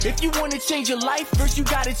If you wanna change your life, first you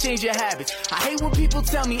gotta change your habits. I hate when people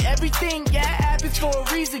tell me everything, happens for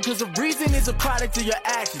a reason, cause a reason is a product of your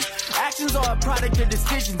actions. Actions are a product of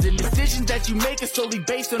decisions, and decisions that you make are solely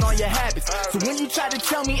based on all your habits. So when you try to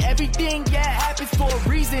tell me everything, happens for a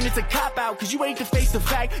reason, it's a cop-out, cause you ain't to face the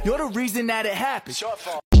fact, you're the reason that it happens.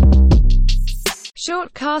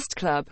 Short Cast Club.